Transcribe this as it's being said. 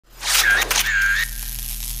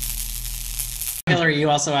Hilarie, you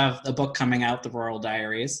also have a book coming out, The Rural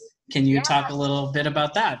Diaries. Can you talk a little bit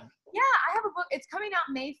about that? Yeah, I have a book. It's coming out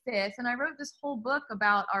May 5th, and I wrote this whole book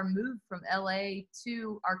about our move from LA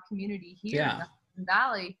to our community here in the Hudson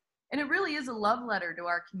Valley. And it really is a love letter to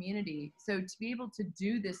our community. So to be able to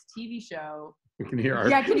do this TV show. You can hear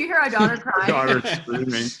can you hear our daughter crying? Daughter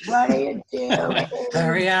screaming. What are you doing?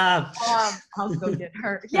 Hurry up. I'll go get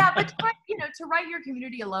her. Yeah, but to write your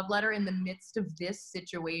community a love letter in the midst of this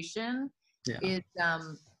situation is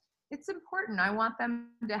it's important. I want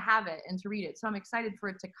them to have it and to read it. So I'm excited for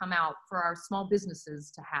it to come out, for our small businesses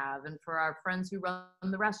to have, and for our friends who run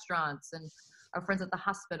the restaurants and our friends at the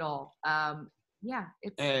hospital.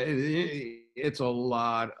 It's a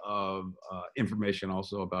lot of information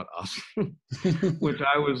also about us, which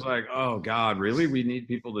I was like, oh God, really? We need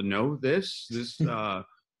people to know this? The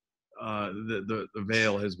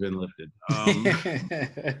veil has been lifted.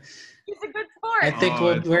 He's a good sport. I think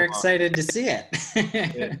we're excited to see it.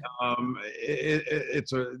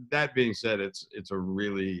 That being said, it's a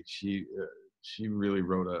really, she really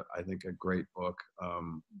wrote I think a great book.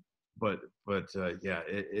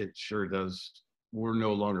 It sure does. We're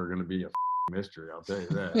no longer going to be a mystery, I'll tell you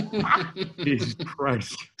that. Jesus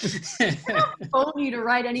Christ. I don't told you to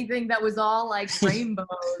write anything that was all like rainbows,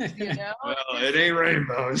 Well, it ain't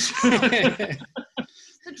rainbows. The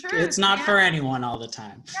truth, it's not for anyone all the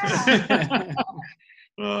time. Yeah.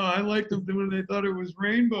 I liked them when they thought it was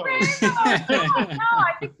rainbows. No,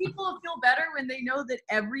 I think people will feel better when they know that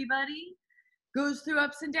everybody goes through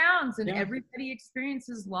ups and downs and everybody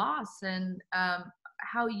experiences loss, and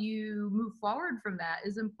how you move forward from that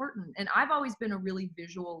is important. And I've always been a really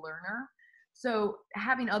visual learner, so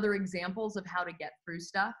having other examples of how to get through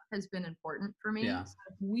stuff has been important for me. So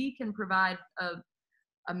if we can provide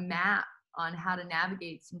a map on how to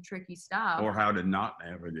navigate some tricky stuff, or how to not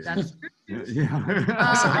navigate. That's true.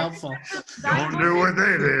 Also helpful. Don't do what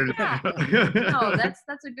they did. No,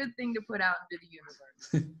 that's a good thing to put out into the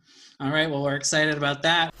universe. All right, well, we're excited about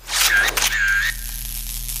that.